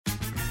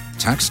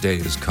Tax day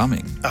is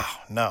coming. Oh,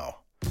 no.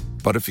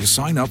 But if you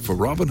sign up for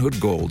Robinhood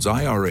Gold's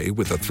IRA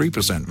with a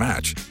 3%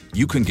 match,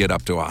 you can get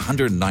up to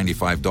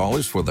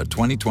 $195 for the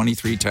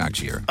 2023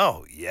 tax year.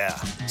 Oh, yeah.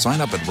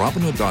 Sign up at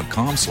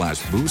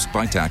Robinhood.com/boost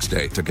by tax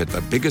day to get the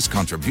biggest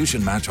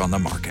contribution match on the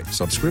market.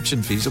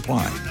 Subscription fees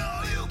apply.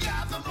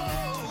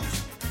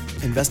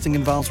 Investing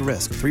involves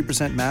risk.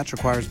 3% match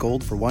requires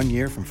gold for 1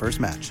 year from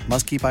first match.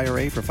 Must keep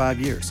IRA for 5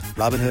 years.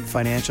 Robinhood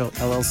Financial,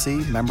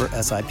 LLC, member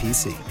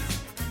SIPC.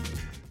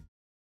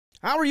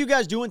 How are you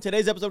guys doing?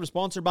 Today's episode is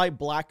sponsored by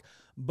Black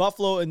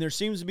Buffalo, and there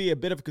seems to be a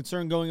bit of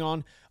concern going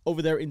on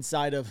over there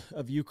inside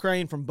of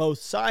Ukraine from both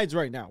sides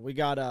right now. We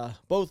got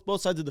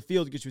both sides of the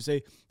field, I guess you would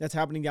say, that's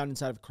happening down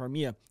inside of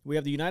Crimea. We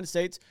have the United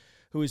States,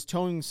 who is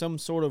towing some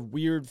sort of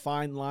weird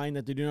fine line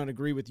that they do not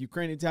agree with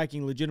Ukraine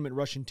attacking legitimate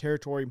Russian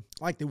territory,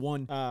 like the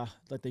one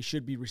that they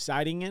should be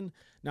residing in,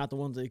 not the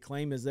ones they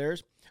claim as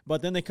theirs.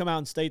 But then they come out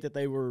and state that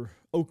they were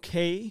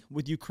okay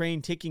with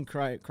Ukraine taking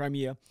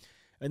Crimea.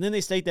 And then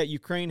they state that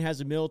Ukraine has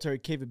the military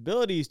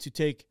capabilities to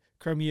take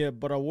Crimea,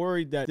 but are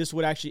worried that this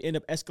would actually end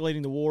up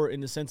escalating the war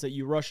in the sense that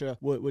Russia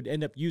would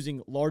end up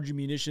using large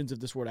munitions if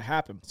this were to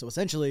happen. So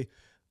essentially,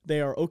 they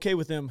are okay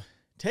with them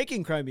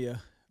taking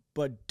Crimea,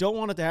 but don't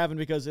want it to happen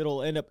because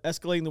it'll end up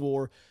escalating the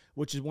war,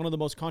 which is one of the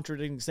most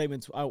contradicting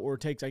statements or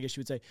takes, I guess you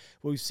would say,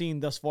 we've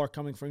seen thus far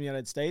coming from the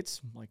United States.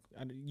 Like,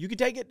 you can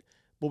take it,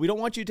 but we don't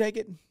want you to take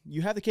it.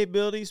 You have the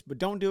capabilities, but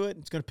don't do it.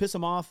 It's going to piss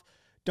them off.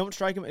 Don't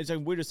strike them. It's the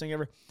weirdest thing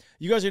ever.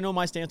 You guys already know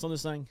my stance on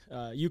this thing.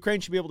 Ukraine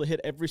should be able to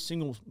hit every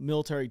single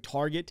military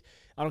target.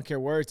 I don't care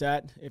where it's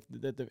at.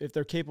 If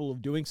they're capable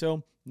of doing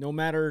so, no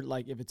matter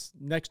like if it's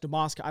next to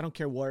Moscow, I don't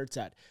care where it's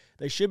at.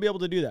 They should be able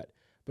to do that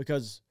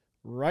because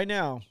right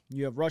now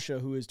you have Russia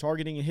who is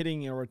targeting and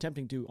hitting or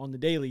attempting to on the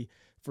daily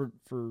for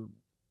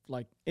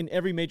like in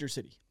every major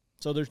city.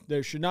 So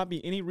there should not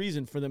be any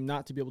reason for them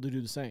not to be able to do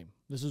the same.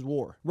 This is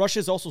war. Russia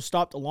has also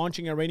stopped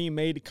launching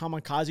Iranian-made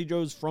kamikaze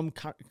drones from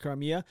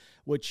Crimea,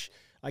 which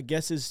I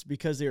guess is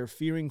because they are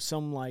fearing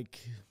some I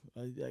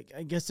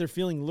guess they're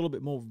feeling a little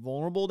bit more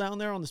vulnerable down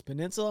there on this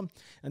peninsula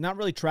and not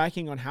really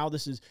tracking on how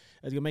this is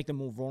going to make them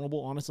more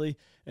vulnerable, honestly.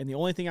 And the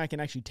only thing I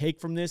can actually take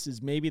from this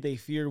is maybe they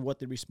fear what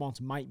the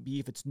response might be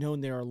if it's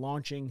known they are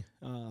launching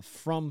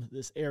from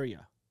this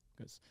area.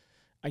 Because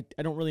I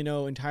don't really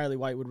know entirely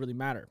why it would really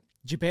matter.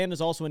 Japan has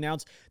also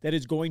announced that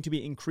it's going to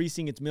be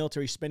increasing its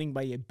military spending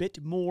by a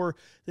bit more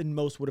than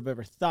most would have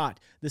ever thought.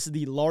 This is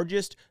the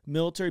largest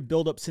military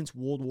buildup since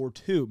World War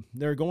II.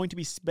 They're going to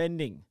be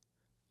spending,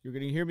 you're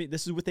going to hear me,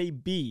 this is with a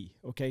B,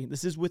 okay?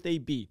 This is with a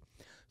B.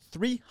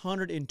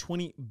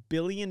 $320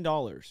 billion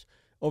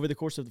over the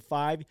course of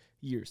 5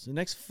 years. The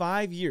next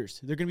 5 years,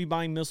 they're going to be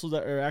buying missiles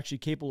that are actually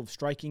capable of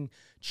striking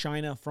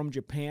China from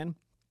Japan.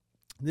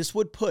 This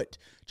would put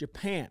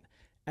Japan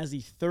as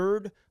the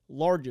third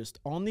largest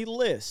on the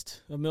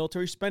list of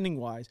military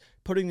spending-wise,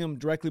 putting them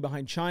directly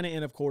behind China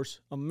and, of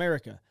course,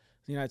 America,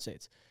 the United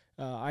States.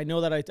 I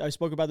know that I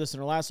spoke about this in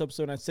our last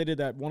episode, and I stated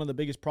that one of the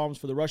biggest problems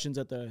for the Russians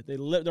that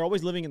they're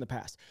always living in the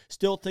past,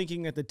 still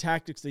thinking that the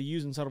tactics they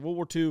used inside of World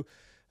War II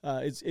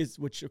is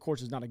which, of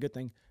course, is not a good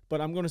thing. But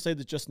I'm going to say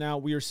that just now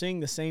we are seeing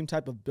the same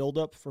type of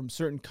buildup from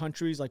certain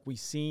countries like we've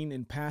seen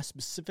in past,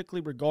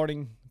 specifically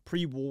regarding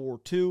pre-World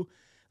War II,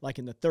 like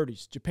in the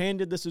 30s. Japan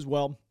did this as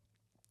well,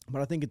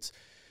 but I think it's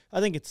a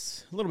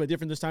little bit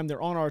different this time.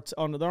 They're on our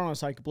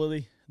side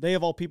completely. They,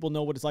 of all people,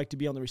 know what it's like to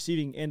be on the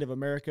receiving end of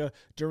America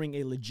during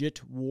a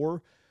legit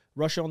war.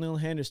 Russia, on the other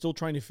hand, is still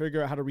trying to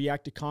figure out how to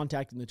react to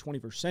contact in the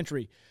 21st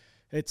century.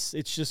 It's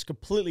just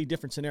completely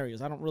different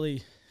scenarios.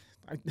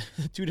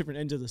 Two different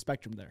ends of the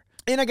spectrum there.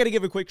 And I got to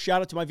give a quick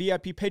shout out to my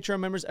VIP Patreon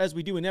members, as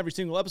we do in every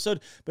single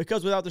episode,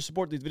 because without their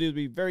support, these videos would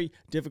be very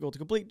difficult to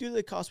complete due to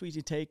the cost we need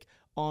to take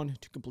on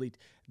to complete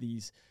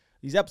these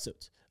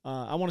episodes.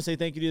 I want to say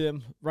thank you to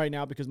them right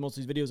now because most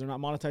of these videos are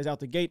not monetized out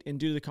the gate and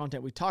due to the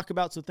content we talk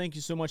about. So thank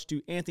you so much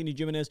to Anthony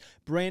Jimenez,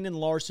 Brandon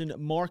Larson,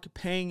 Mark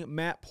Pang,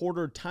 Matt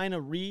Porter, Tina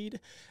Reed,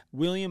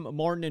 William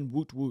Martin, and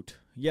Woot Woot.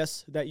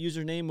 Yes, that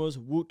username was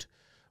Woot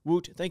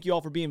Woot. Thank you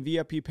all for being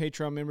VIP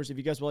Patreon members. If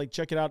you guys would like to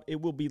check it out, it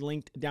will be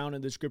linked down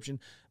in the description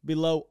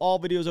below. All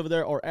videos over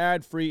there are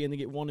ad-free and they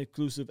get one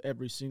exclusive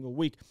every single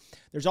week.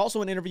 There's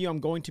also an interview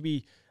I'm going to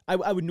be,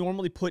 I would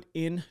normally put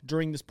in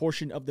during this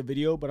portion of the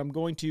video, but I'm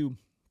going to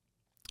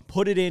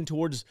put it in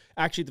towards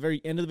actually at the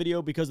very end of the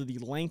video because of the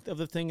length of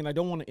the thing, and I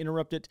don't want to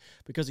interrupt it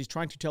because he's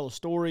trying to tell a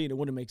story and it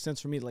wouldn't make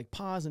sense for me to like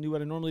pause and do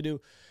what I normally do.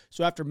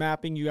 So after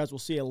mapping, you guys will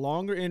see a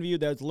longer interview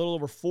that's a little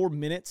over 4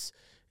 minutes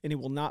and it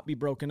will not be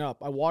broken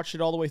up. I watched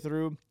it all the way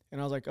through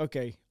and I was like,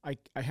 okay,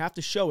 I have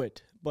to show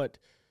it, but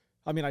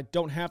I mean, I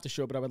don't have to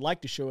show it, but I would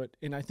like to show it,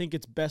 and I think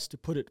it's best to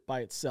put it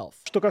by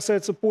itself. Что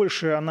касается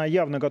Польши, она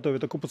явно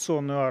готовит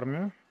оккупационную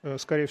армию.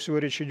 Скорее всего,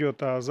 речь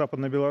идет о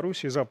Западной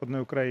Белоруссии и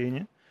Западной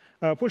Украине.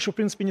 Польша, в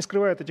принципе, не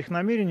скрывает этих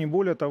намерений.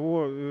 Более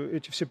того,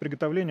 эти все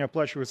приготовления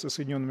оплачиваются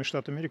Соединенными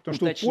Штатами Америки,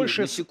 потому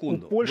что у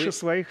Польши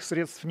своих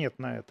средств нет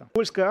на это.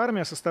 Польская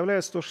армия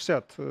составляет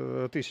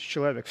 160 тысяч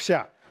человек.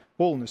 Вся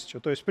полностью.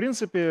 То есть, в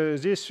принципе,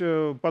 здесь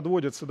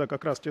подводятся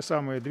как раз те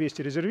самые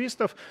 200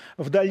 резервистов.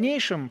 В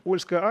дальнейшем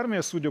польская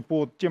армия, судя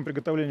по тем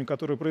приготовлениям,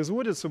 которые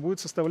производятся, будет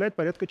составлять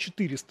порядка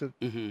 400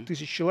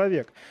 тысяч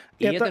человек.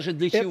 И это же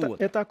для чего?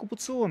 Это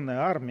оккупационная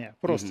армия.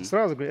 Просто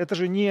сразу говорю, это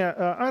же не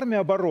армия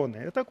обороны,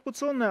 это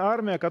оккупационная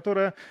армия,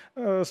 которая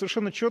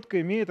совершенно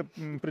четко имеет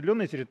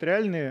определенные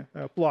территориальные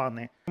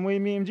планы. Мы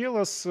имеем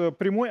дело с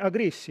прямой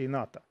агрессией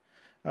НАТО.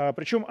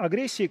 Причем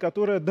агрессии,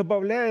 которая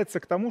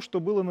добавляется к тому, что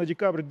было на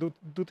декабрь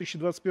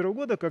 2021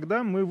 года,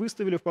 когда мы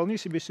выставили вполне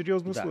себе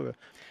серьезные условия.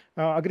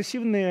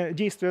 Агрессивные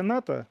действия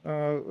НАТО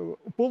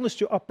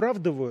полностью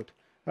оправдывают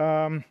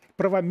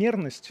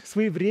правомерность,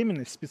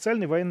 своевременность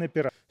специальной военной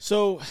операции.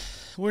 So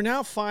we're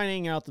now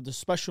finding out that the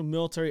special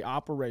military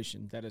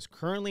operation that is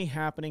currently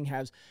happening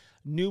has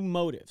new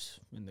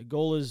motives. And the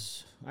goal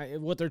is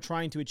what they're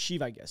trying to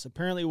achieve, I guess.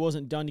 Apparently it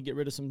wasn't done to get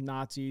rid of some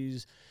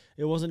Nazis.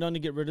 It wasn't done to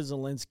get rid of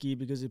Zelensky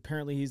because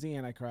apparently he's the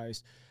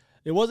Antichrist.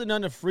 It wasn't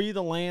done to free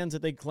the lands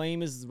that they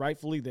claim is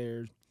rightfully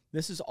theirs.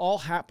 This is all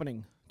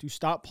happening to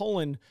stop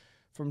Poland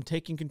from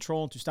taking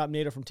control and to stop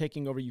NATO from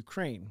taking over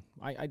Ukraine.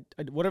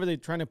 Whatever they're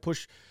trying to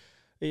push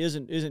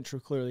isn't true.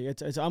 Clearly,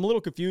 I'm a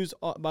little confused.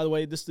 By the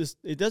way,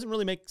 it doesn't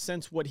really make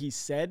sense what he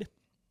said,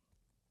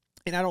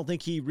 and I don't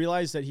think he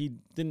realized that he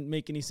didn't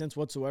make any sense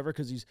whatsoever.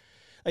 Because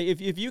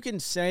if you can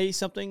say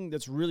something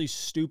that's really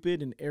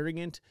stupid and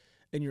arrogant,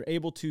 and you're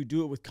able to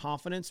do it with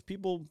confidence,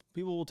 people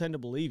will tend to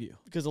believe you.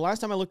 Because the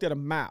last time I looked at a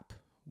map,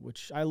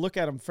 which I look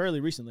at them fairly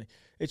recently,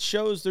 it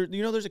shows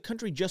there's a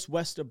country just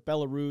west of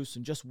Belarus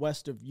and just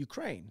west of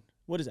Ukraine.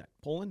 What is that?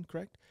 Poland,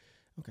 correct?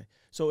 Okay.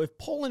 So if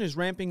Poland is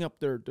ramping up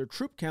their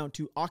troop count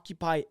to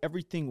occupy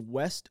everything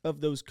west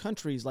of those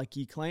countries like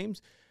he claims,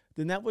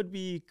 then that would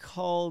be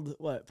called,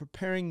 what?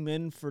 Preparing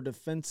men for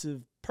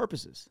defensive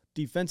purposes.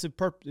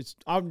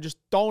 I'm just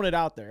throwing it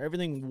out there.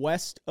 Everything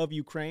west of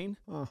Ukraine.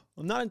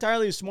 I'm not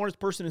entirely the smartest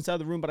person inside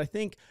the room, but I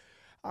think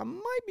I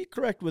might be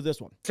correct with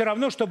this one. Все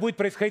равно, что будет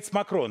происходить с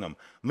Макроном.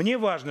 Мне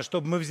важно,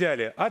 чтобы мы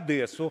взяли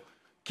Одессу,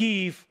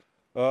 Киев,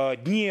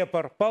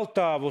 Днепр,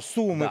 Полтаву,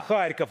 Сумы,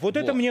 Харьков. Вот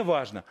это мне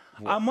важно.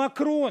 А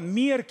Макрон,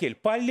 Меркель,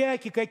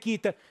 поляки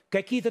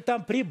какие-то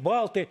там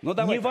прибалты,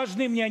 не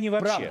важны мне они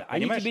вообще. Правда,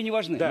 они тебе не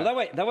важны. Да. Ну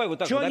давай вот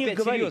так вот, опять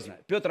серьезно.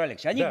 Петр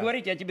Алексеевич, о них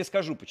говорить я тебе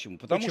скажу почему.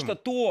 Потому что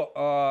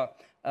то,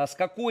 с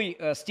какой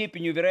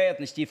степенью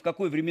вероятности и в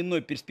какой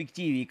временной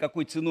перспективе и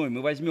какой ценой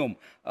мы возьмем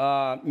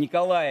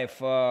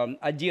Николаев,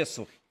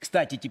 Одессу,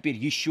 кстати, теперь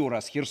еще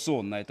раз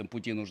Херсон на этом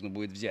пути нужно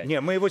будет взять.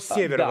 Не, мы его с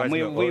севера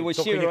возьмем. Вы его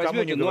с севера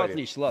возьмете, ну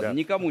отлично, ладно, да.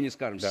 Никому не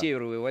скажем, с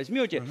севера вы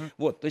возьмете.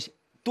 Вот, то есть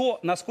то,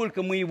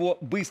 насколько мы его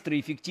быстро,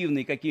 эффективно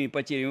и какими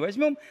потерями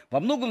возьмем, во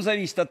многом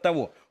зависит от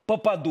того,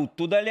 попадут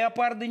туда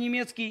леопарды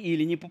немецкие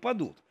или не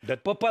попадут. Да.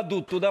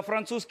 Попадут туда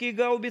французские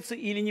гаубицы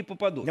или не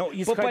попадут.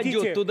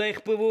 Попадет туда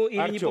их ПВО или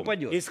Артем, не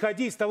попадет.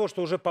 Исходи из того,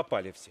 что уже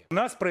попали все. У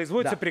нас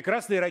производятся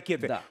прекрасные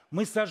ракеты. Да.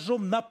 Мы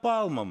сожжем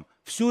напалмом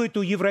всю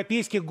эту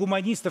европейских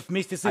гуманистов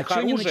вместе с их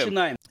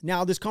оружием.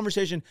 Now, this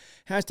conversation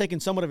has taken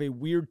somewhat of a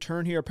weird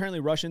turn here. Apparently,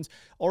 Russians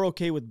are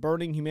okay with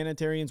burning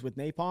humanitarians with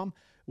napalm,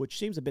 which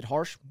seems a bit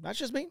harsh. That's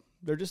just me.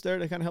 They're just there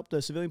to kind of help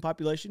the civilian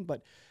population.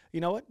 But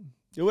you know what?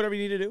 Do whatever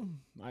you need to do.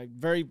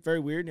 Very, very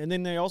weird. And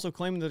then they also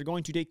claim that they're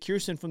going to take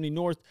Kherson from the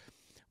north,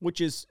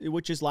 which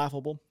is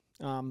laughable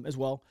as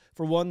well.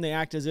 For one, they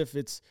act as if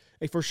it's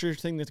a for sure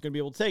thing that's going to be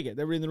able to take it.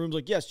 Everybody in the room's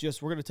like,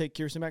 yes, we're going to take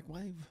Kherson back.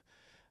 Why?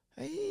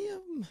 I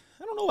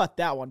don't know about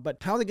that one,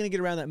 but how are they going to get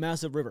around that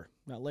massive river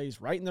that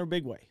lays right in their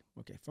big way?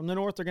 Okay, from the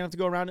north, they're going to have to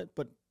go around it,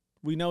 but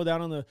we know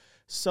down on the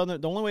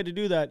southern, the only way to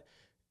do that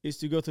is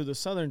to go through the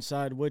southern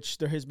side, which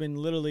there has been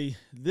literally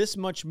this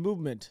much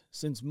movement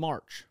since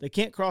March. They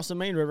can't cross the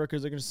main river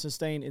because they're going to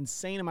sustain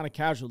insane amount of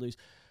casualties,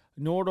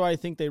 nor do I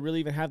think they really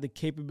even have the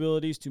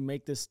capabilities to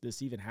make this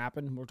even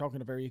happen. We're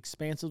talking a very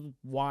expansive,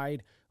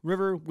 wide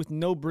river with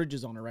no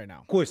bridges on it right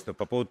now. Костя,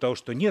 по поводу того,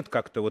 что нет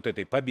как-то вот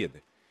этой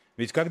победы.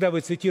 Ведь когда вы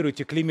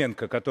цитируете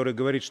Клименко, который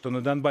говорит, что на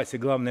Донбассе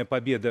главная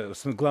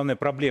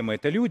проблема –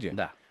 это люди,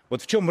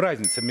 вот в чем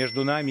разница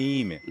между нами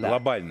и ими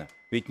глобально?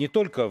 Ведь не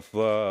только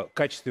в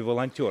качестве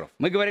волонтеров.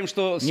 Мы говорим,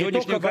 что в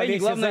сегодняшней Украине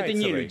главное – это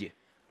не люди.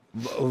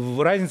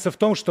 Разница в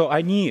том, что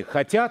они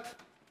хотят,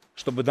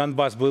 чтобы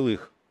Донбасс был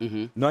их,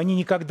 но они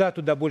никогда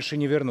туда больше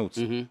не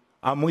вернутся.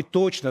 А мы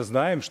точно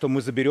знаем, что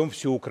мы заберем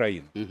всю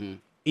Украину.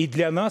 И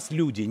для нас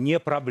люди не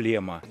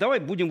проблема.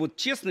 Давай будем вот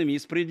честными и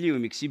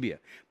справедливыми к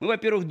себе. Мы,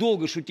 во-первых,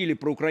 долго шутили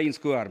про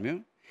украинскую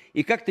армию,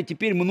 и как-то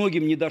теперь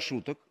многим не до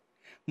шуток.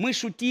 Мы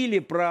шутили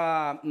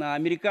про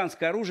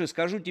американское оружие,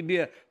 скажу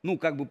тебе, ну,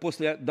 как бы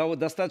после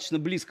достаточно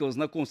близкого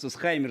знакомства с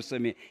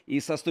Хаймерсами и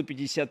со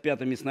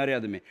 155-ми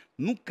снарядами,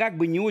 ну, как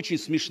бы не очень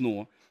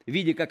смешно,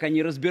 видя, как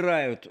они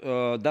разбирают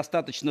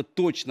достаточно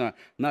точно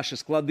наши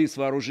склады с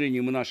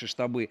вооружением и наши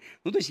штабы.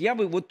 Ну, то есть я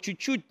бы вот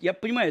чуть-чуть, я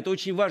понимаю, это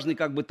очень важный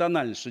как бы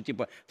тональность, что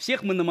типа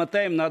всех мы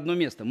намотаем на одно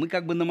место, мы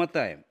как бы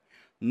намотаем.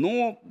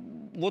 Но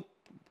вот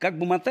как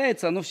бы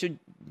мотается оно все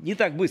не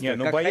так быстро,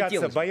 как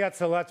хотелось.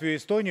 Бояться Латвию и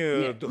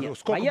Эстонию,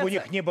 сколько бы у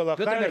них не было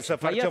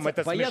Хаймерсов, Артем,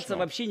 это смешно. Бояться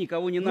вообще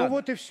никого не надо. Ну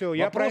вот и все,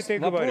 я про это и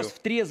говорю. Вопрос в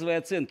трезвой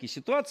оценке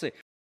ситуации.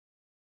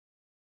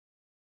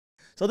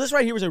 So this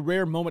right here was a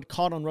rare moment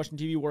caught on Russian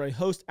TV where a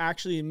host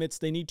actually admits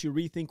they need to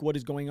rethink what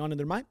is going on, and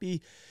there might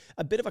be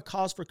a bit of a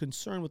cause for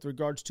concern with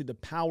regards to the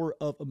power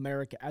of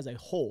America as a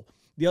whole.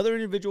 The other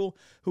individual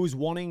who is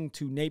wanting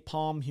to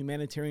napalm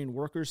humanitarian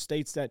workers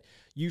states that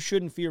you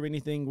shouldn't fear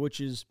anything, which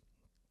is,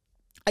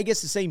 I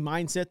guess, the same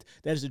mindset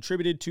that is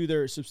attributed to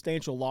their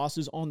substantial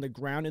losses on the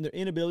ground and their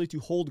inability to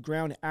hold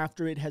ground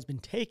after it has been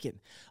taken.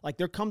 Like,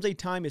 there comes a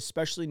time,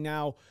 especially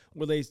now,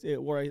 let's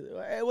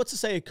just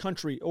say a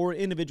country or an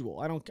individual.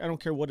 I don't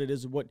care what it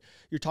is, what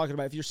you're talking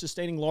about. If you're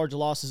sustaining large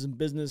losses in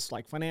business,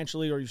 like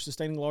financially, or you're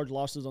sustaining large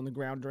losses on the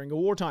ground during a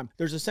wartime,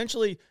 there's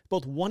essentially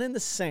both one and the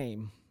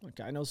same.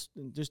 Okay, I know,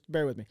 just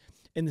bear with me.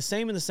 In the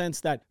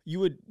sense that you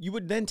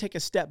would then take a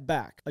step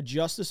back,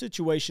 adjust the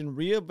situation,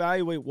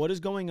 reevaluate what is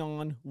going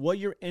on, what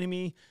your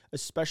enemy,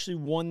 especially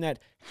one that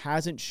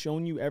hasn't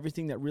shown you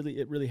everything that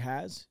it really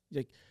has.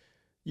 Like,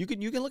 you can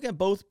look at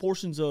both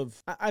portions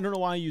of. I don't know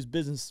why I use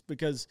business,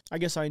 because I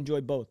guess I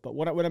enjoy both. But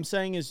what I'm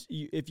saying is,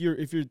 if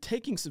you're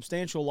taking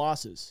substantial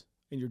losses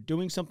and you're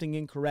doing something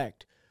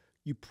incorrect,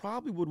 you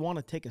probably would want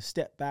to take a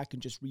step back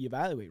and just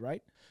reevaluate,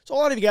 right? So a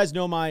lot of you guys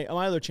know my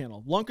other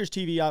channel, Lunkers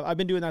TV. I've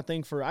been doing that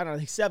thing for, I don't know, I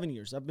think 7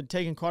 years. I've been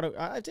taking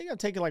I've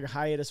taken like a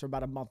hiatus for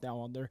about a month now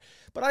on there.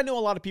 But I know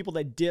a lot of people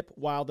that dip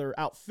while they're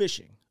out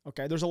fishing,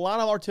 okay? There's a lot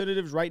of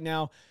alternatives right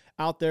now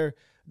out there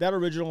that are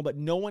original, but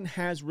no one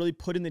has really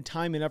put in the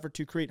time and effort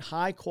to create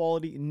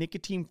high-quality,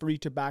 nicotine-free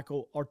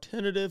tobacco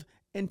alternative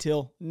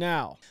until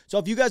now. So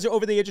if you guys are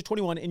over the age of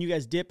 21 and you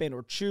guys dip in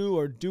or chew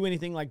or do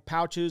anything like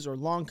pouches or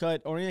long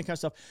cut or any kind of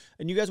stuff,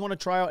 and you guys want to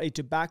try out a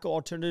tobacco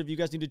alternative, you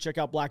guys need to check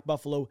out Black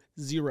Buffalo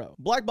Zero.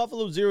 Black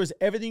Buffalo Zero is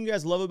everything you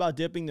guys love about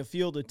dipping: the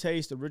feel, the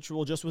taste, the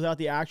ritual, just without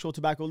the actual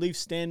tobacco leaf,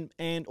 stem,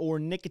 and or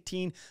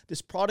nicotine.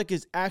 This product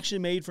is actually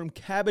made from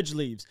cabbage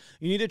leaves.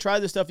 You need to try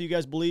this stuff. You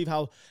guys believe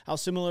how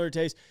similar it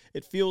tastes.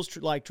 It feels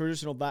like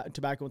traditional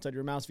tobacco inside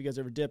your mouth if you guys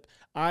ever dip.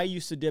 I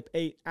used to dip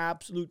a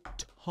absolute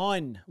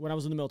ton when I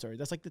was in the military.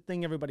 That's like the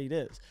thing everybody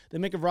does. They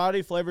make a variety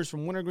of flavors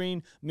from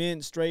wintergreen,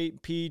 mint,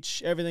 straight,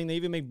 peach, everything. They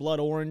even make blood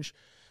orange.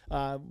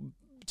 To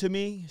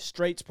me,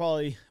 straight's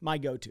probably my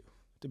go-to,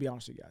 to be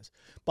honest with you guys.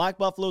 Black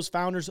Buffalo's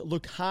founders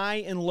looked high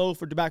and low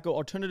for tobacco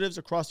alternatives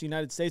across the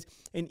United States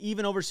and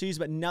even overseas,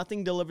 but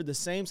nothing delivered the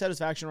same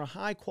satisfaction or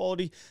high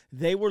quality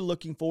they were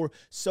looking for,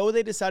 so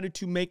they decided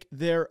to make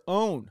their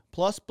own.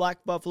 Plus,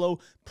 Black Buffalo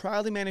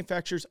proudly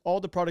manufactures all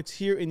the products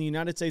here in the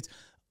United States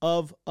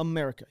of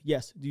America.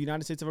 Yes, the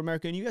United States of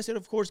America. And you guys can,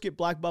 of course, get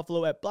Black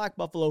Buffalo at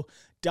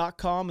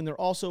blackbuffalo.com, and they're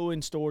also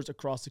in stores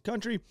across the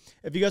country.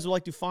 If you guys would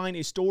like to find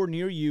a store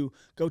near you,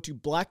 go to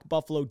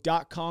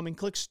blackbuffalo.com and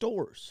click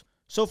stores.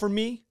 So for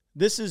me,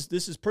 this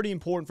is pretty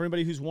important for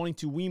anybody who's wanting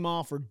to wean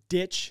off or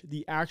ditch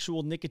the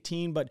actual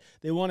nicotine, but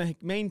they want to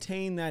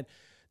maintain that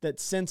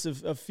sense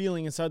of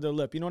feeling inside their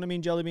lip. You know what I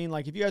mean, Jelly Bean?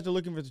 Like, if you guys are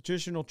looking for the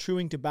traditional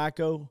chewing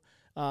tobacco,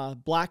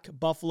 Black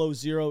Buffalo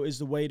Zero is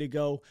the way to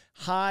go.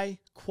 High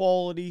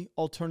quality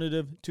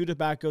alternative to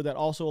tobacco that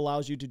also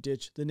allows you to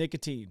ditch the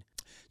nicotine.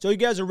 So you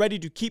guys are ready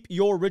to keep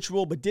your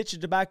ritual but ditch the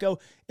tobacco?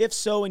 If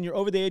so, and you're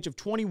over the age of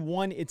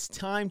 21, it's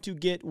time to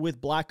get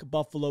with Black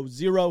Buffalo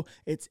Zero.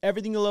 It's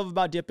everything you love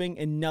about dipping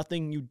and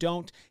nothing you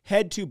don't.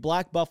 Head to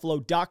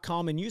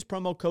blackbuffalo.com and use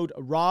promo code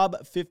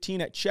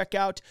ROB15 at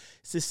checkout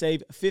to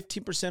save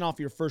 15% off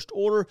your first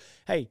order.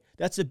 Hey,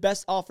 that's the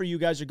best offer you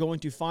guys are going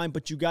to find,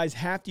 but you guys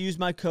have to use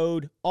my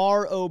code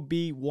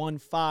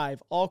ROB15,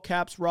 all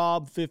caps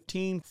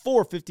ROB15,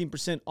 for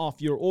 15%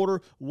 off your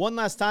order. One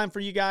last time for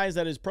you guys,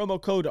 that is promo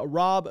code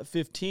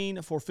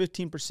ROB15 for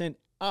 15%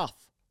 off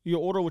your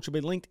order, which will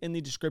be linked in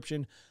the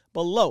description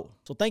below.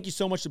 So thank you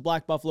so much to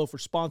Black Buffalo for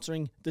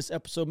sponsoring this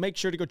episode. Make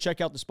sure to go check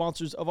out the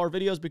sponsors of our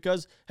videos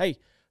because, hey,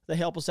 they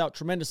help us out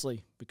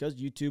tremendously, because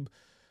YouTube,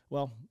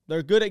 well,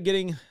 they're good at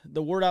getting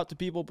the word out to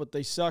people, but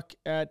they suck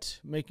at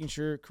making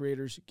sure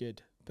creators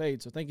get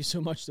paid. So thank you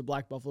so much to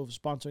Black Buffalo for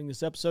sponsoring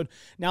this episode.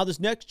 Now, this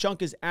next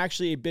chunk is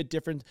actually a bit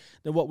different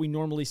than what we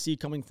normally see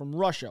coming from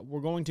Russia. We're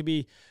going to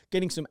be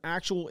getting some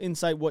actual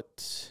insight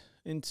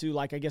into,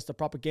 like, I guess, the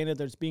propaganda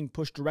that's being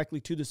pushed directly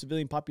to the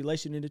civilian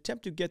population in an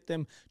attempt to get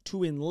them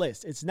to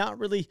enlist. It's not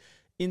really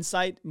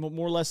insight,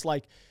 more or less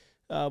like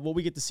what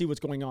we get to see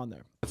what's going on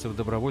there. В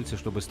добровольцы,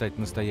 чтобы стать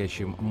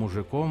настоящим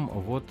мужиком,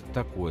 вот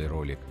такой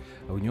ролик.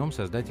 В нем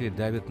создатели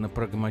давят на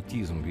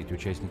прагматизм, ведь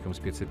участникам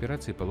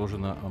спецоперации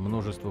положено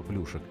множество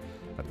плюшек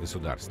от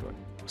государства.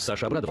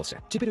 Саша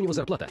обрадовался. Теперь у него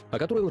зарплата, о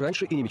которой он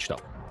раньше и не мечтал.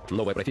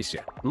 Новая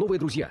профессия, новые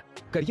друзья,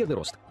 карьерный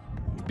рост,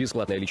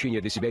 бесплатное лечение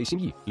для себя и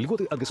семьи,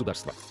 льготы от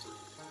государства,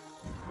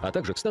 а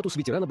также статус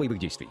ветерана боевых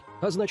действий,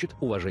 а значит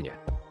уважение.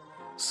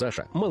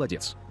 Саша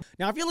молодец.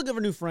 Now, if you're looking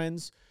for new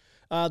friends,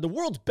 the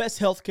world's best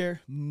healthcare,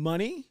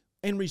 money,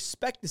 and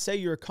respect to say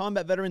you're a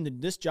combat veteran, then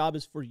this job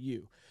is for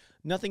you.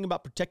 Nothing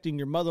about protecting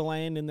your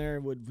motherland in there,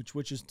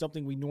 which is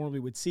something we normally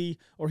would see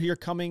or hear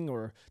coming,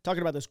 or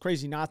talking about those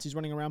crazy Nazis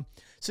running around.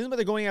 Simply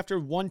they're going after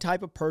one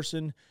type of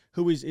person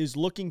who is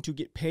looking to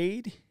get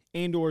paid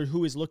and or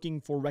who is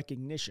looking for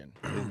recognition.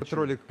 Это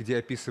ролик, где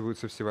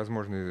описываются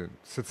всевозможные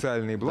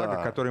социальные блага,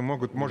 Да. которые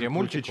может Где получить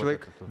мультик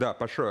человек, вот этот.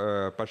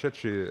 да,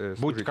 пошедший Будь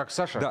служить. как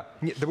Саша? Да,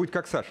 да будь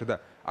как Саша,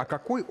 да. А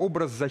какой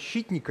образ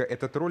защитника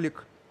этот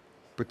ролик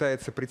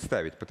пытается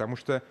представить? Потому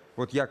что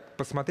вот я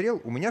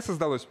посмотрел, у меня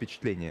создалось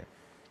впечатление,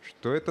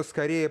 что это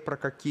скорее про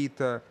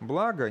какие-то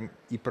блага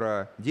и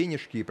про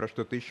денежки, и про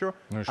что-то еще,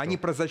 Ну и а не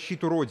что? про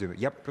защиту Родины.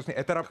 Я просто,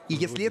 и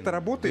если это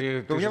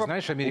работает, то Ты у меня, же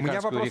знаешь у меня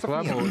американскую вопросов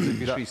рекламу, нет.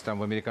 запишись там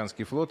в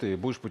американский флот и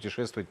будешь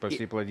путешествовать по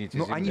всей планете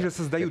Но Земля. они же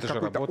создают Это же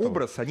какой-то работало.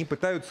 образ, они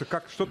пытаются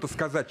как что-то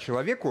сказать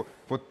человеку,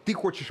 вот ты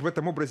хочешь в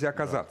этом образе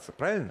оказаться,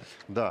 правильно?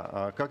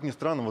 Да, как ни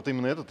странно, вот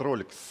именно этот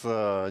ролик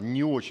с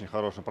не очень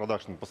хорошим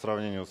продакшеном по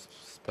сравнению с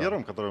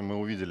первым, который мы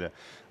увидели,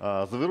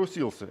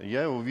 завирусился.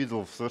 Я его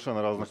видел в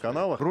совершенно разных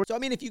каналах. So I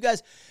mean, if you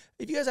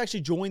guys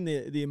actually join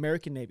the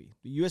American Navy,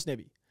 the U.S.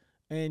 Navy,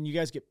 and you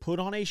guys get put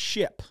on a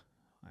ship,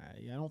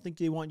 I don't think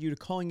they want you to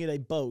calling it a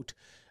boat.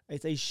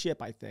 It's a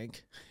ship, I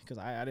think, because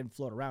I didn't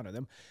float around in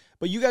them.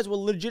 But you guys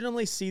will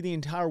legitimately see the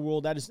entire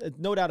world. That is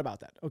no doubt about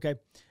that. Okay,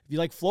 if you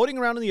like floating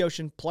around in the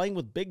ocean, playing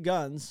with big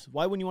guns,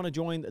 why wouldn't you want to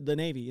join the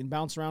Navy and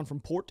bounce around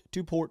from port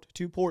to port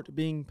to port,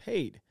 being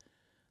paid?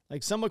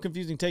 Like, somewhat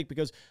confusing take,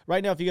 because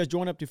right now, if you guys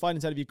join up to fight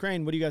inside of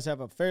Ukraine, what do you guys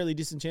have a fairly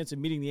decent chance of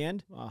meeting the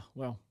end?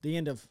 Well, the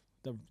end of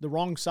the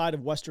wrong side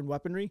of Western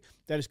weaponry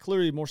that is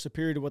clearly more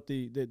superior to what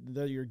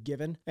that you're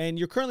given. And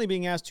you're currently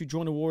being asked to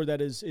join a war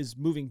that is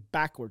moving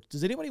backwards.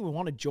 Does anybody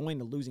want to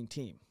join a losing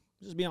team?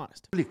 Just be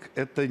honest. Ролик –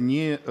 это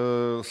не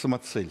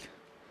самоцель.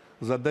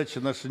 Задача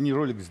наша не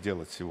ролик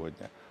сделать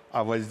сегодня,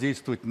 а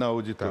воздействовать на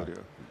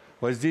аудиторию.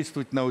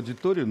 Воздействовать на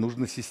аудиторию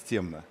нужно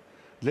системно.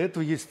 Для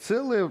этого есть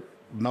целая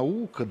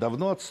наука,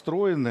 давно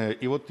отстроенная,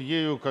 и вот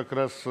ею как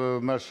раз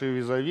наши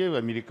визави,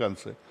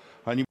 американцы,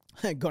 они...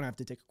 Gonna have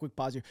to take a quick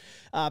pause here.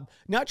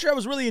 Not sure I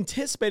was really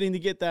anticipating to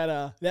get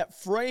that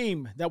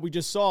frame that we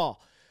just saw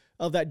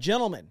of that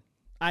gentleman.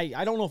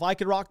 I don't know if I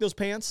could rock those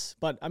pants,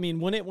 but I mean,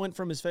 when it went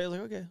from his face,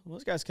 like, okay, well,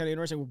 this guy's kind of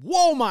interesting.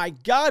 Whoa, my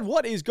God,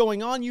 what is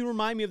going on? You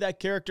remind me of that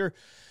character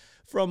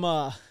from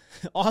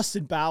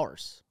Austin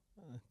Powers.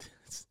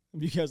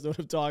 You guys know what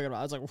I'm talking about.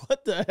 I was like,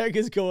 what the heck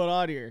is going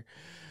on here?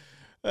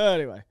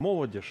 Anyway.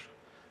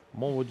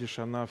 Молодежь,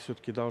 она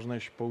все-таки должна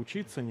еще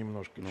поучиться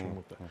немножко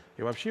чему-то.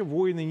 И вообще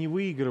войны не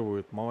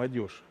выигрывают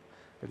молодежь.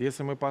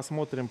 Если мы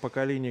посмотрим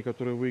поколение,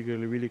 которые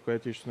выиграли Великую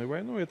Отечественную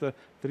войну, это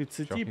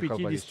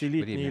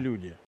 30-50-летние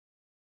люди.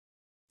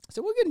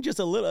 So we're getting just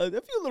a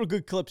few little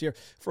good clips here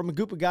from a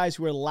group of guys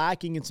who are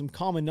lacking in some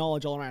common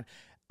knowledge all around.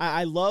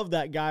 I love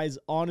that guy's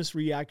honest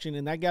reaction,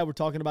 and that guy we're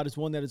talking about is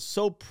one that is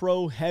so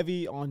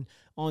pro-heavy on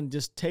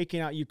just taking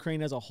out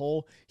Ukraine as a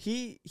whole.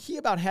 He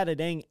about had a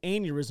dang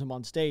aneurysm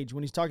on stage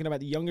when he's talking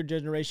about the younger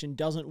generation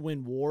doesn't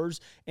win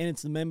wars, and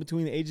it's the men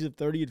between the ages of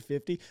 30 and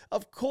 50.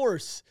 Of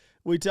course,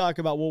 we talk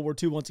about World War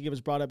II once again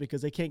was brought up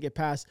because they can't get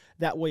past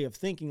that way of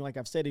thinking, like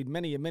I've stated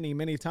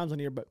many times on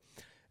here. But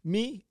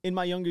me, in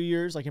my younger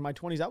years, like in my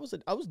 20s,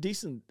 I was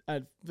decent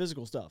at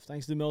physical stuff,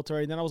 thanks to the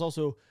military. And then I was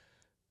also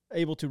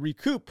able to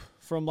recoup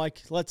from,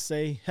 like, let's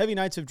say, heavy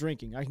nights of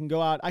drinking. I can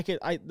go out. I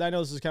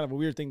know this is kind of a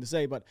weird thing to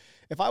say, but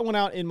if I went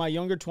out in my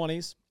younger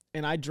 20s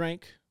and I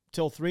drank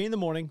till 3 in the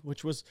morning,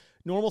 which was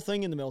normal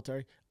thing in the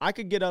military, I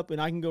could get up and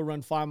I can go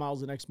run 5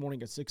 miles the next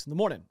morning at 6 in the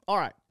morning. All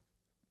right.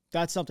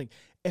 That's something.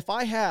 If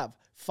I have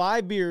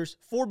 5 beers,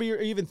 4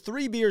 beers, even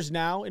 3 beers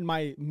now in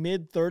my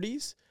mid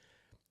 30s,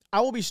 I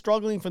will be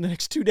struggling for the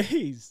next 2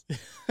 days.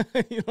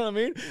 You know what I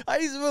mean? I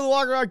used to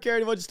walk around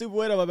carrying a bunch of stupid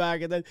weight on my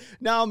back, and then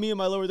now me and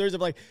my lower 30s are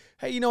like,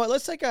 hey, you know what?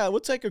 Let's take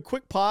a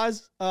quick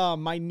pause.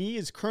 My knee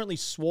is currently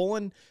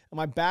swollen, and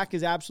my back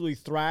is absolutely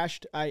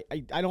thrashed. I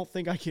don't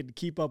think I can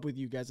keep up with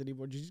you guys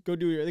anymore. Just go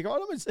do your thing.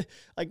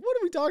 Like, what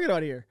are we talking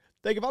about here?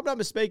 Like, if I'm not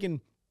mistaken,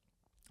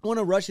 one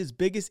of Russia's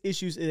biggest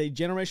issues is a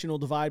generational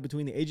divide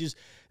between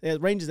the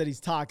ranges that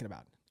he's talking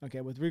about.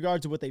 Okay, with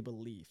regards to what they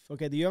believe.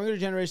 Okay, the younger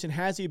generation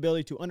has the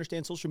ability to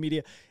understand social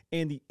media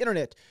and the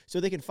internet, so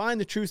they can find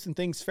the truth in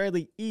things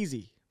fairly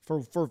easy.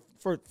 For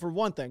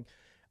one thing,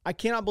 I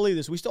cannot believe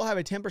this. We still have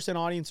a 10%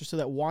 audience or so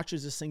that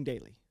watches this thing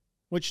daily,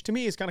 which to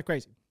me is kind of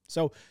crazy.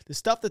 So the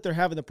stuff that they're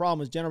having the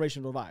problem is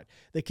generational divide.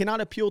 They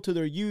cannot appeal to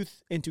their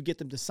youth and to get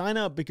them to sign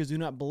up because they do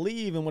not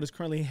believe in what is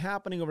currently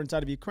happening over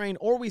inside of Ukraine,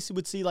 or we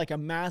would see like a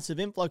massive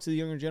influx of the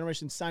younger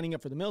generation signing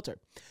up for the military.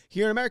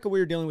 Here in America, we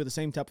are dealing with the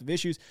same type of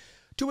issues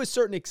to a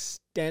certain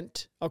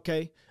extent,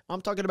 okay?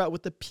 I'm talking about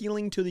with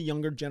appealing to the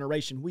younger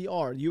generation. We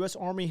are. The U.S.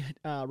 Army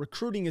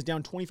recruiting is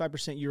down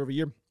 25% year over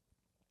year.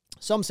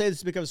 Some say this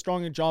is because of a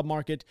stronger job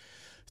market.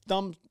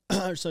 Some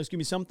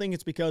think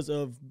it's because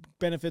of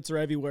benefits are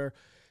everywhere.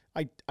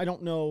 I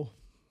don't know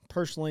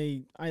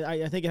personally.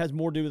 I think it has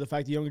more to do with the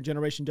fact the younger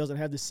generation doesn't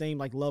have the same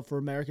like love for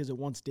America as it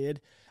once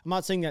did. I'm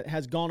not saying that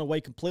has gone away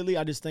completely.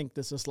 I just think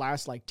this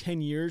last like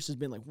 10 years has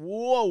been like,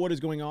 whoa, what is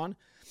going on?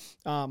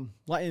 And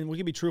we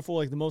can be truthful,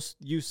 like the most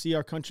you see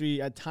our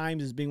country at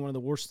times as being one of the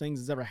worst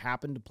things that's ever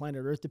happened to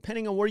planet Earth,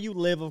 depending on where you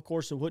live, of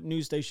course, and what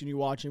news station you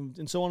watch,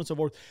 and so on and so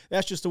forth.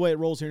 That's just the way it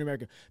rolls here in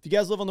America. If you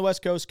guys live on the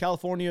West Coast,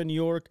 California, New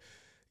York,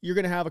 you're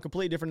going to have a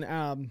completely different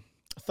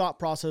thought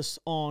process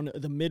on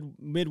the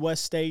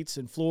Midwest states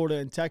and Florida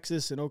and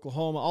Texas and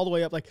Oklahoma, all the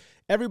way up. Like,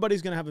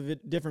 everybody's going to have a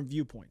different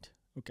viewpoint.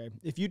 Okay.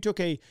 If you took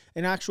an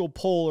actual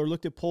poll or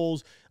looked at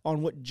polls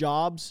on what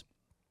jobs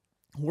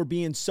were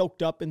being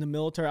soaked up in the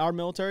military, our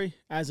military,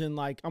 as in,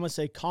 like, I'm going to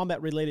say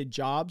combat related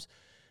jobs,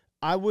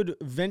 I would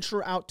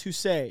venture out to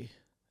say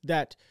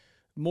that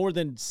more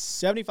than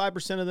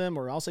 75% of them,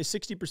 or I'll say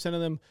 60%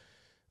 of them,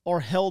 are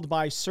held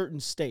by certain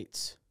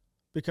states,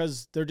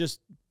 because they're just,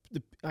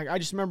 I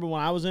just remember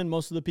when I was in,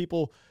 most of the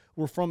people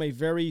were from a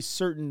very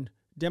certain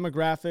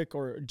demographic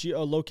or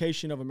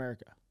location of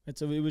America.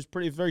 It was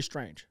very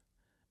strange.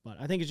 But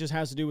I think it just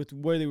has to do with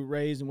where they were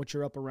raised and what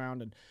you're up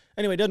around. And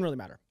anyway, it doesn't really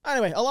matter.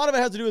 Anyway, a lot of it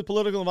has to do with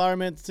political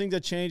environment, things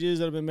that changes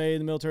that have been made in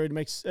the military to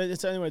make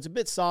it's a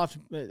bit soft.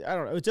 I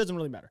don't know. It doesn't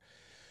really matter.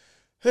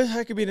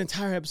 That could be an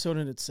entire episode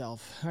in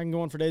itself. I can go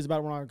on for days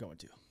about it. We're not going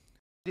to.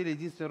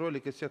 Единственный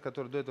ролик из всех,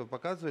 которые до этого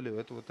показывали,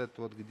 это вот этот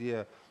вот,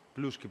 где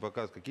плюшки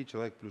показывают, какие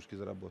человек плюшки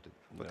заработает.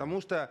 Да.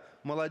 Потому что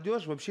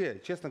молодежь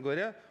вообще, честно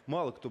говоря,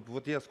 мало кто,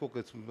 вот я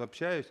сколько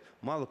общаюсь,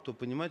 мало кто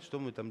понимает, что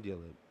мы там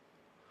делаем.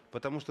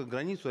 Потому что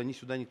границу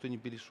сюда никто не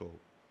перешел.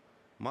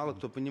 Мало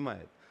кто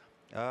понимает.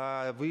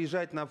 А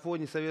выезжать на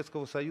фоне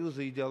Советского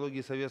Союза,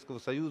 идеологии Советского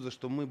Союза,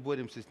 что мы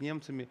боремся с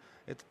немцами,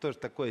 это тоже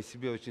такое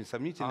себе очень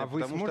сомнительное. А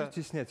вы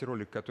сможете снять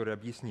ролик, который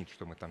объяснит,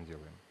 что мы там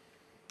делаем?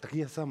 Так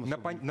я сам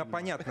на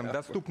понятном,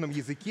 доступном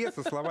языке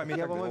со словами...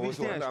 Я вам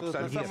объясняю, что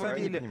на самом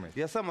деле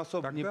я сам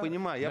особо не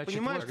понимаю. Я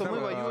понимаю, что мы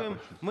воюем...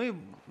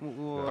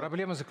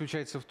 Проблема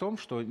заключается в том,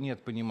 что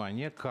нет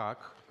понимания,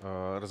 как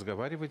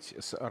разговаривать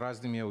с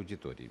разными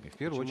аудиториями. В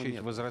первую очередь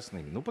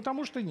возрастными. Ну,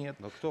 потому что нет.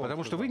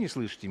 Потому что вы не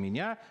слышите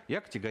меня,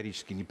 я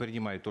категорически не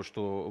принимаю то,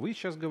 что вы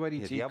сейчас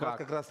говорите. Нет, я вас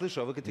как раз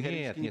слышу, а вы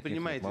категорически не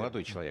принимаете. Нет,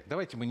 молодой человек,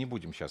 давайте мы не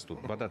будем сейчас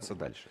тут бодаться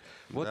дальше.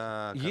 Вот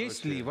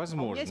есть ли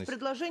возможность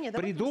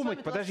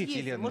придумать... Подождите,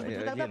 Елена. Может быть,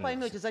 вы тогда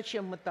поймете,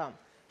 зачем мы там.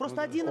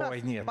 Просто один раз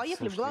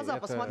поехали в глаза,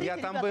 посмотрите, я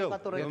там был.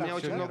 У меня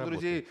очень много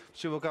друзей в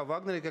ЧВК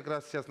Вагнере как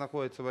раз сейчас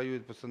находятся,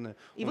 воюют, пацаны.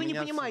 И вы не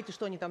понимаете,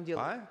 что они там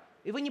делают?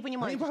 И вы не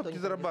понимаете, что они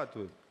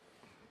зарабатывают.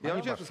 Я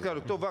вам честно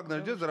скажу, кто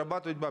Вагнер идет,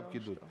 зарабатывать бабки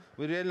идут.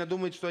 Вы реально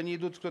думаете, что они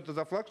идут кто-то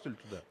за флаг, что ли,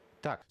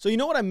 туда? So you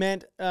know what I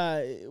meant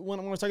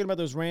when I was talking about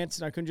those rants,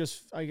 and I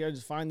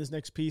just find this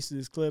next piece of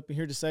this clip and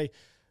here to say,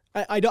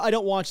 I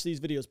don't watch these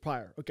videos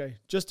prior, okay?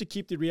 Just to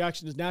keep the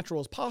reaction as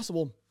natural as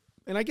possible.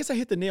 And I guess I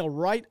hit the nail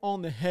right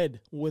on the head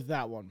with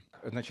that one.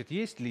 Значит,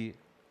 есть ли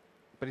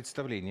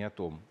представление о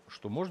том,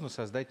 что можно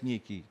создать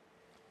некий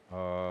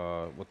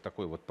вот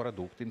такой вот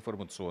продукт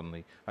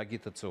информационный,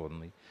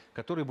 агитационный,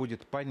 который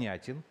будет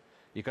понятен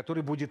и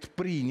который будет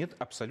принят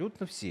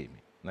абсолютно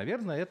всеми?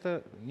 Наверное,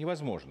 это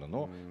невозможно,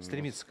 но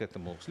стремиться к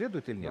этому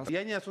следует или нет?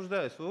 Я не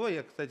осуждаю СВО,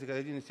 я, кстати,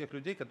 один из тех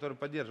людей, который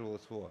поддерживал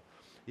СВО.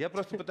 Я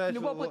просто пытаюсь...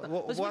 Любопытно.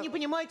 То есть вы не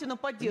понимаете, но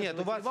поддерживаете.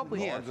 Нет, у вас...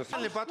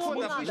 Нет,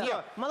 подход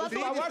обычно... По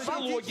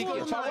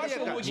вашей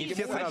логике,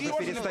 все сразу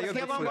перестают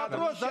я вам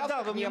вопрос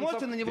задал, вы мне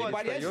можете на него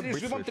ответить? С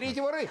режимом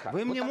Третьего Рейха.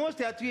 Вы мне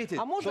можете ответить?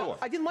 А можно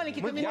один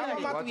маленький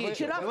комментарий?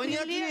 Вчера в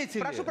Кремле...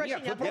 Прошу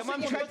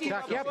прощения.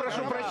 Так, я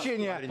прошу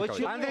прощения.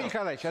 Андрей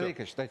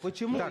Николаевич,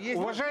 почему?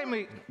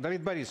 Уважаемый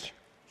Давид Борисович,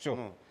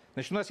 все.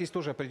 Значит, у нас есть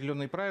тоже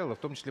определенные правила, в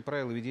том числе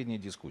правила ведения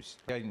дискуссий.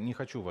 Я не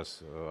хочу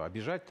вас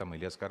обижать там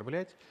или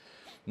оскорблять,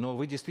 но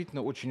вы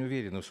действительно очень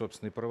уверены в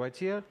собственной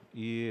правоте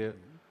и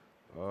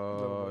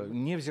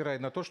невзирая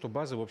на то, что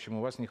базы, в общем,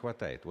 у вас не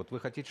хватает. Вот вы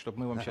хотите, чтобы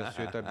мы вам сейчас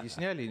все это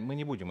объясняли, мы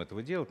не будем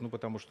этого делать, ну,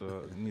 потому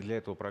что не для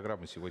этого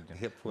программа сегодня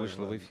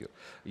вышла в эфир.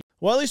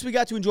 Well, at least we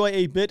got to enjoy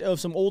a bit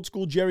of some old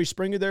school Jerry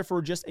Springer there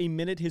for just a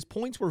minute. His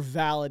points were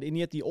valid, and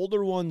yet the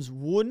older ones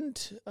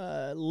wouldn't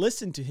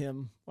listen to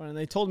him. When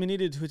they told him he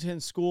needed to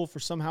attend school for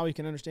somehow he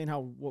can understand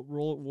what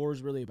war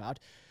is really about.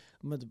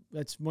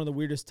 That's one of the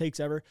weirdest takes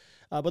ever.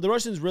 But the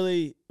Russians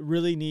really,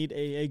 really need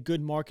a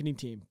good marketing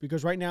team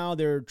because right now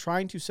they're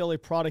trying to sell a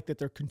product that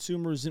their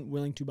consumer isn't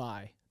willing to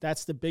buy.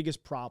 That's the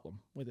biggest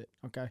problem with it,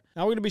 okay?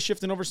 Now we're going to be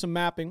shifting over some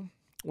mapping.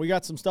 We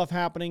got some stuff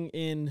happening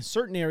in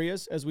certain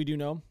areas, as we do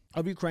know,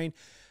 of Ukraine.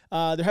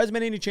 There hasn't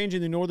been any change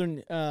in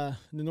the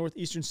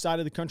northeastern side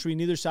of the country.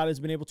 Neither side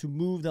has been able to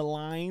move the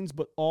lines,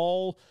 but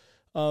all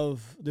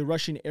of the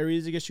Russian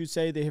areas, I guess you'd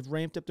say, they have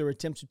ramped up their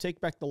attempts to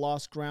take back the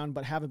lost ground,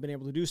 but haven't been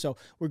able to do so.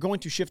 We're going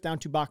to shift down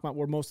to Bakhmut,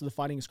 where most of the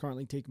fighting is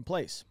currently taking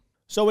place.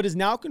 So it is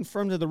now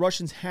confirmed that the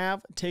Russians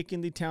have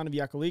taken the town of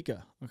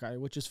Yakovlivka, okay,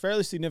 which is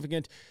fairly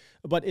significant,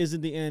 but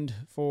isn't the end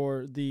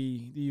for the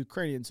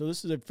Ukrainians. So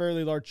this is a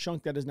fairly large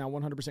chunk that is now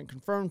 100%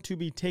 confirmed to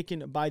be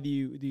taken by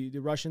the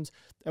Russians.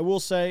 I will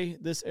say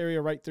this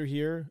area right through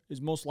here is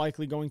most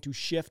likely going to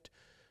shift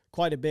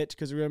quite a bit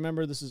because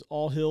remember, this is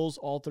all hills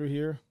all through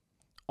here.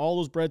 All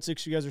those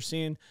breadsticks you guys are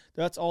seeing,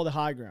 that's all the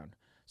high ground.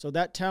 So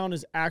that town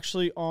is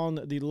actually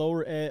on the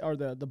lower or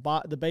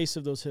the base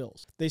of those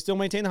hills. They still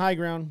maintain the high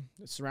ground.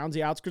 It surrounds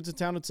the outskirts of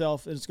town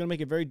itself, and it's going to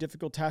make a very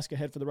difficult task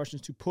ahead for the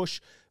Russians to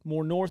push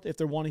more north if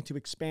they're wanting to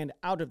expand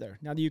out of there.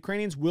 Now, the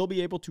Ukrainians will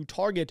be able to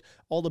target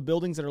all the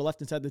buildings that are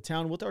left inside the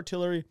town with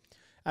artillery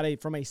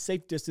from a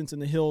safe distance in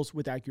the hills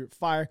with accurate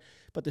fire.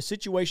 But the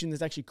situation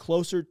is actually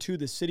closer to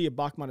the city of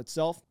Bakhmut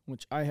itself,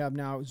 which I have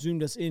now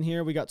zoomed us in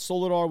here. We got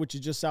Soledar, which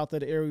is just south of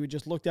the area we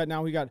just looked at.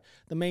 Now we got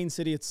the main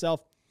city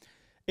itself.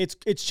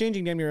 It's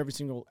changing damn near every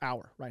single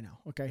hour right now,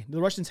 okay?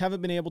 The Russians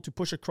haven't been able to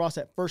push across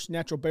that first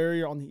natural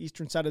barrier on the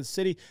eastern side of the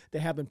city. They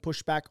have been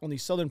pushed back on the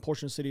southern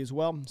portion of the city as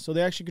well. So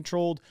they actually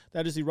controlled,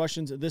 that is the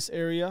Russians, this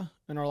area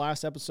in our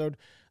last episode.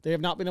 They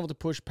have not been able to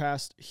push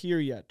past here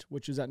yet,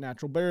 which is that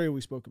natural barrier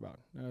we spoke about.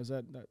 Is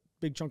that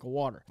big chunk of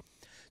water.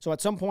 So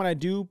at some point, I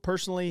do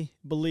personally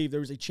believe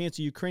there is a chance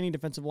the Ukrainian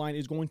defensive line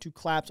is going to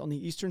collapse on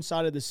the eastern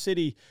side of the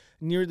city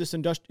near this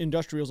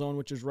industrial zone,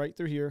 which is right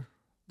through here.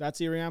 That's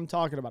the area I'm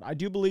talking about. I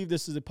do believe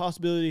this is a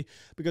possibility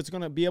because it's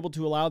going to be able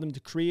to allow them to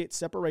create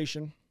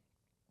separation,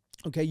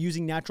 okay,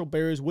 using natural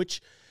barriers,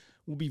 which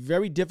will be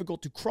very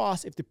difficult to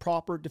cross if the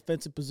proper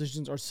defensive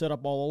positions are set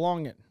up all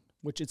along it,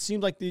 which it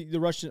seems like the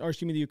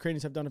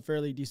Ukrainians have done a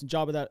fairly decent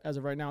job of that as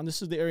of right now. And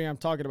this is the area I'm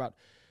talking about.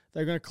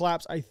 They're going to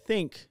collapse, I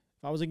think,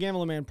 if I was a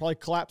gambling man, probably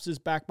collapses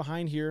back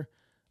behind here.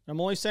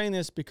 I'm only saying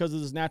this because of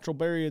this natural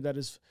barrier that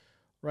is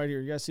right here.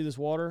 You guys see this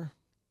water?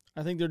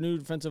 I think their new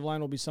defensive line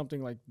will be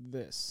something like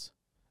this.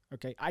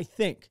 Okay, I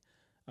think.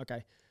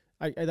 Okay,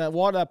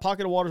 that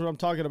pocket of water is what I'm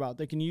talking about.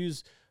 They can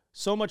use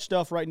so much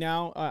stuff right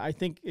now. I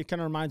think it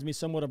kind of reminds me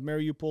somewhat of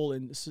Mariupol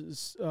and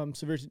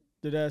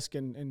Severodonetsk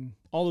and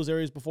all those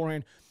areas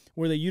beforehand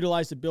where they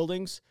utilize the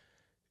buildings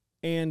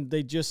and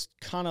they just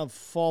kind of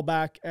fall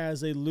back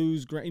as they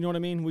lose ground. You know what I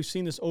mean? We've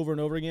seen this over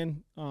and over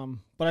again.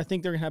 But I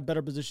think they're going to have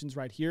better positions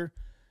right here.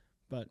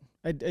 But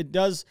it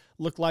does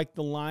look like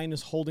the line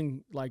is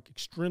holding like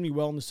extremely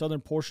well in the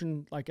southern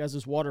portion, like as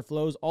this water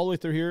flows all the way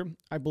through here.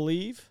 I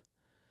believe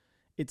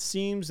it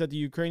seems that the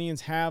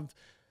Ukrainians have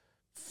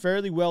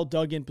fairly well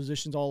dug in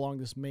positions all along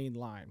this main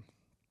line.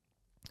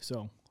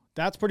 So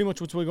that's pretty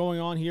much what's going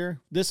on here.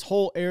 This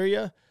whole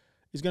area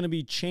is going to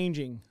be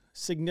changing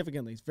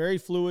significantly. It's very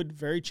fluid,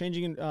 very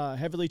changing,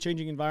 heavily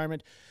changing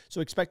environment.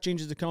 So expect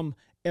changes to come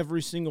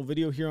every single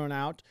video here on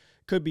out.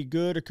 Could be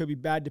good or could be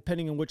bad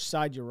depending on which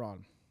side you're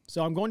on.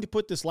 So I'm going to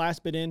put this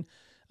last bit in,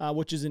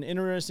 which is an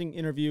interesting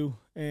interview.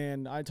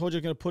 And I told you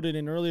I'm going to put it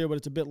in earlier, but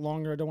it's a bit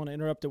longer. I don't want to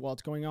interrupt it while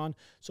it's going on.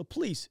 So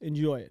please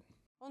enjoy it.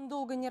 Он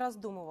долго не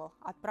раздумывал,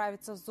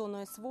 отправиться в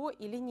зону СВО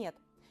или нет.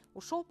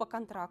 Ушел по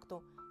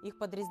контракту. Их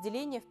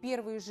подразделение в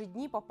первые же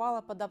дни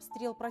попало под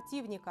обстрел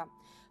противника.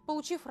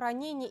 Получив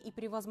ранение и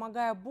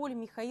превозмогая боль,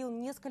 Михаил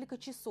несколько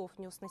часов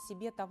нес на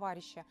себе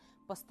товарища,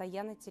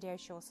 постоянно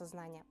теряющего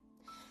сознание.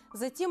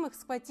 Затем их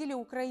схватили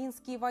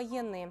украинские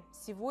военные.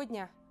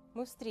 Сегодня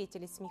мы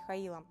встретились с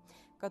Михаилом,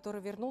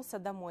 который вернулся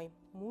домой,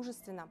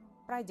 мужественно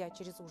пройдя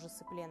через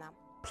ужасы плена.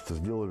 Просто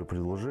сделали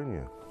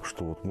предложение,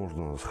 что вот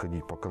можно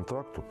сходить по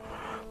контракту,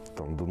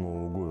 там до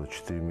Нового года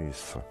 4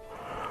 месяца.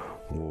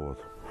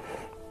 Вот.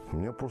 У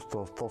меня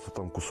просто остался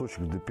там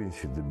кусочек до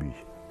пенсии добить.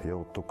 Я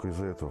вот только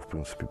из-за этого, в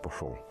принципе,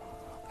 пошел.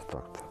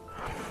 Так-то.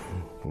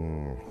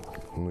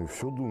 Ну и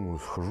все, думаю,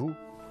 схожу,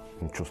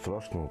 ничего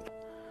страшного.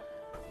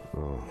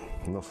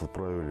 Нас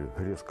отправили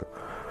резко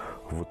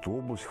в эту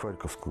область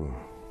Харьковскую.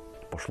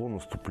 Пошло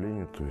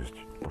наступление, то есть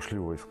пошли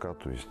войска,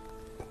 то есть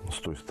с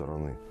той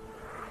стороны.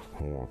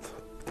 Вот.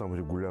 Там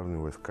регулярные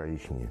войска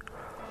ихние.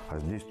 А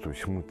здесь, то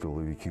есть мы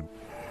тыловики,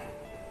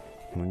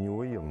 но не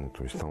военные,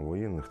 то есть там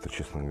военных-то,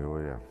 честно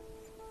говоря,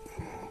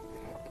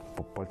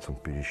 по пальцам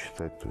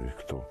пересчитать, то есть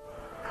кто.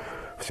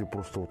 Все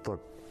просто вот так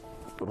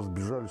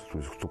разбежались, то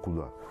есть кто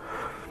куда.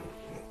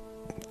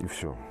 И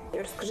все.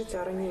 Расскажите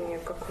о ранении,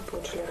 как вы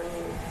получили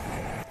ранение?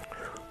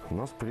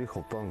 Нас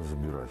приехал танк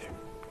забирать.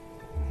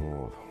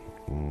 Вот.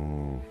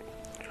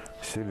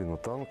 Сели на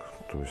танк,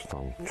 то есть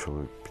там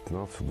человек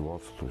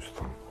 15-20, то есть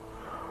там.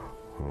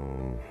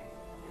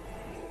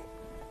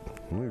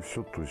 Ну и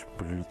все, то есть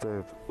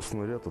прилетает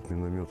снаряд от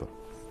миномета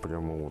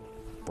прямо вот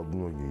под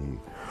ноги. И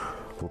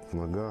вот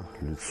нога,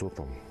 лицо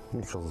там,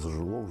 ну сейчас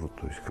зажило уже,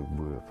 то есть как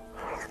бы это.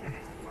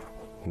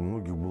 У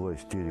многих была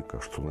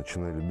истерика, что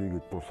начинали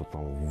бегать, просто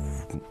там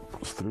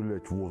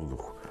стрелять в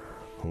воздух.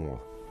 Вот.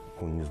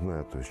 Он не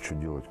знает, то есть что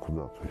делать,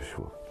 куда, то есть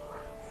вот.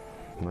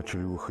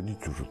 Начали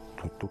выходить уже,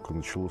 тут только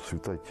начало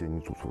светать, и они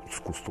тут вот с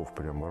кустов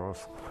прямо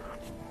раз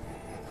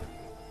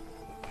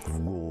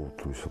в голову,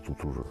 то есть, а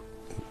тут уже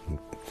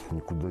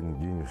никуда не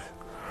денешься.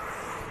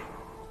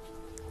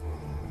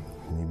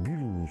 Не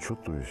били, ничего,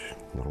 то есть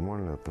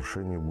нормальное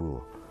отношение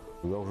было.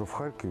 Когда уже в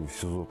Харькове, в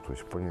СИЗО, то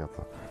есть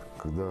понятно,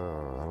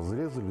 когда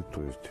разрезали,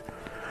 то есть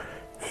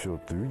все,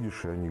 ты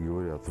видишь, и они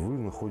говорят, вы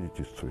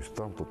находитесь, то есть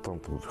там-то,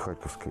 вот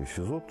Харьковское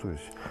СИЗО, то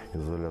есть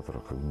изолятора,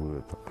 как бы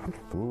это,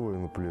 вы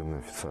военнопленные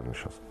официально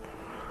сейчас.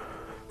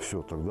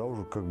 Все, тогда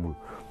уже как бы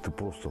ты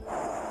просто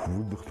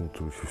выдохнул,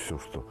 то есть и все,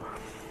 что.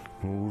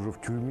 Ну, уже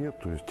в тюрьме,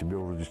 то есть тебя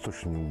уже здесь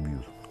точно не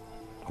убьют.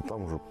 А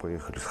там уже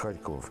поехали с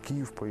Харькова в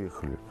Киев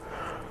поехали,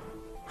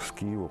 с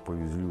Киева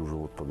повезли уже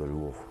вот подо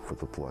Львов в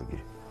этот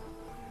лагерь.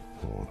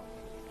 Вот.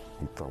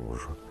 И там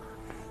уже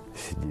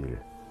сидели.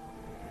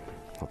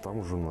 А там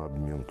уже на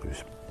обмен, то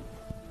есть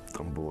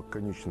там была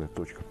конечная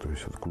точка, то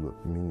есть откуда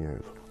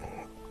меняют.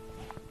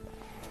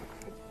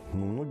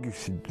 Ну, многих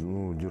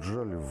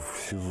держали в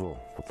СИЗО,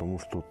 потому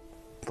что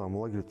там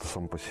лагерь-то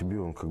сам по себе,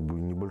 он как бы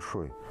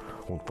небольшой.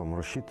 Он там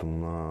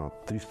рассчитан на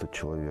 300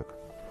 человек,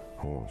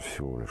 вот,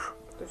 всего лишь.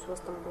 То есть у вас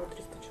там было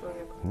 300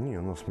 человек? Не,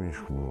 у нас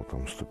меньше было,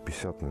 там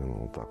 150, наверное,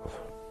 вот так вот.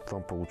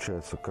 Там,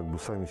 получается, как бы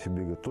сами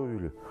себе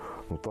готовили,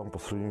 но там по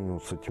сравнению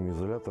вот с этими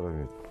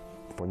изоляторами,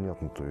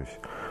 понятно, то есть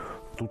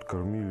тут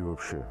кормили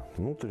вообще,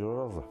 3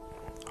 раза.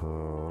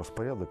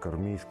 Распорядок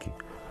армейский,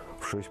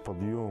 в 6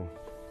 подъем,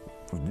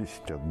 в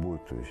 10 отбой,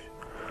 то есть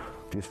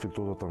если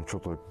кто-то там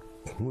что-то,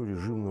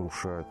 режим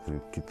нарушает,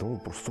 какие-то,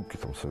 проступки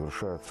там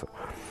совершаются,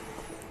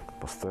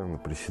 постоянно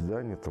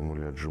приседания там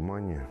или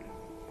отжимания,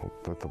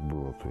 вот это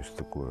было, то есть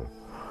такое.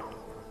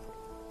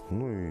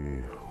 Ну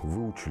и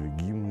выучили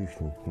гимн их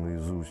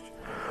наизусть,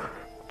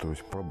 то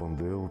есть про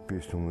Бандеру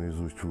песню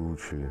наизусть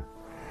выучили.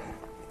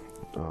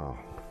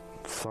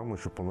 Самое,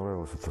 что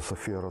понравилось, это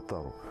София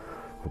Ротару,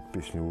 вот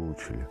песню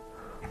выучили,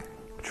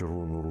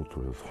 «Червоную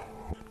руту». Эту.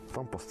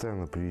 Там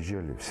постоянно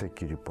приезжали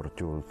всякие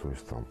репортеры, то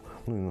есть там,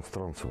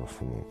 иностранцы в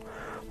основном,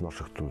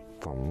 наших тут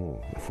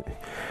там,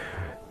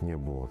 не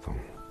было там.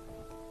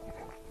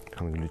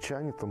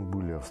 Англичане там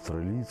были,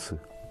 австралийцы,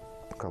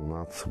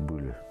 канадцы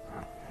были.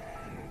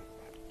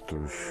 То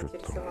еще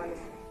там.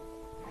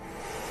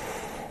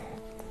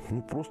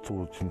 Просто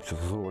вот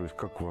интересовались,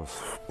 как вас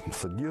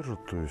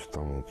содержат, то есть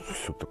там вот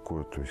все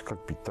такое, то есть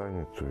как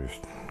питание, то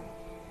есть,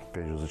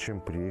 опять же, зачем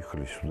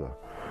приехали сюда,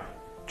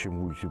 чем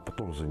будете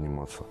потом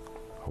заниматься.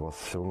 Вас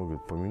все равно,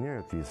 говорит,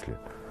 поменяют, если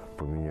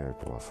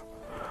поменяют вас.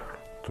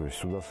 То есть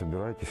сюда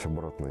собираетесь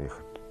обратно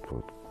ехать.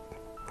 Вот.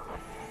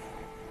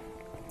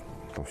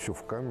 Там все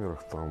в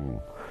камерах,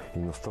 там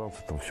иностранцы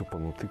там все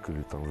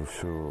понатыкали, там же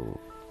все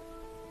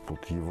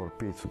вот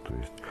европейцы, то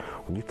есть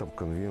у них там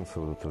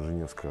конвенция вот эта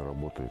женевская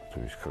работает, то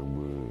есть как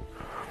бы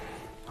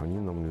они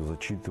нам не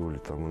зачитывали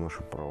там и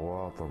наши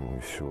права там и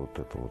все вот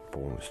это вот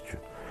полностью.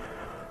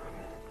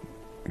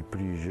 И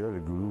приезжали,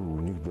 говорю, у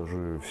них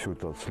даже все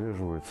это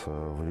отслеживается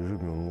в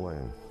режиме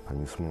онлайн,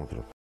 они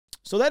смотрят.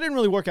 So that didn't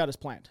really work out as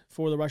planned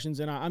for the Russians,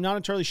 and I'm not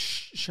entirely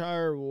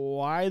sure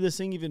why this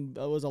thing even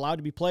was allowed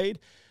to be played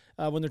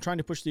when they're trying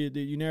to push the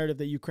narrative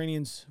that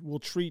Ukrainians will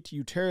treat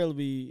you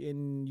terribly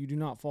and you do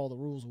not follow the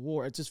rules of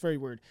war. It's just very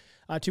weird.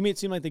 To me, it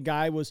seemed like the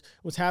guy was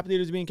happy that he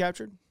was being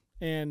captured,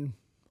 and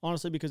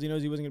honestly, because he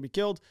knows he wasn't going to be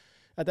killed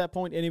at that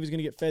point, and he was going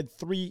to get fed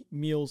 3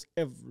 meals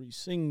every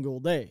single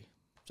day.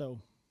 So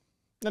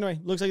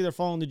anyway, looks like they're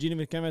following the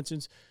Geneva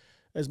Conventions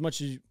as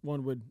much as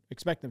one would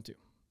expect them to.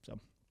 So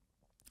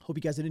hope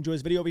you guys did enjoy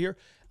this video over here.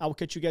 I will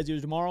catch you guys either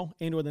tomorrow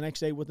and or the next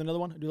day with another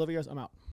one. I do love you guys. I'm out.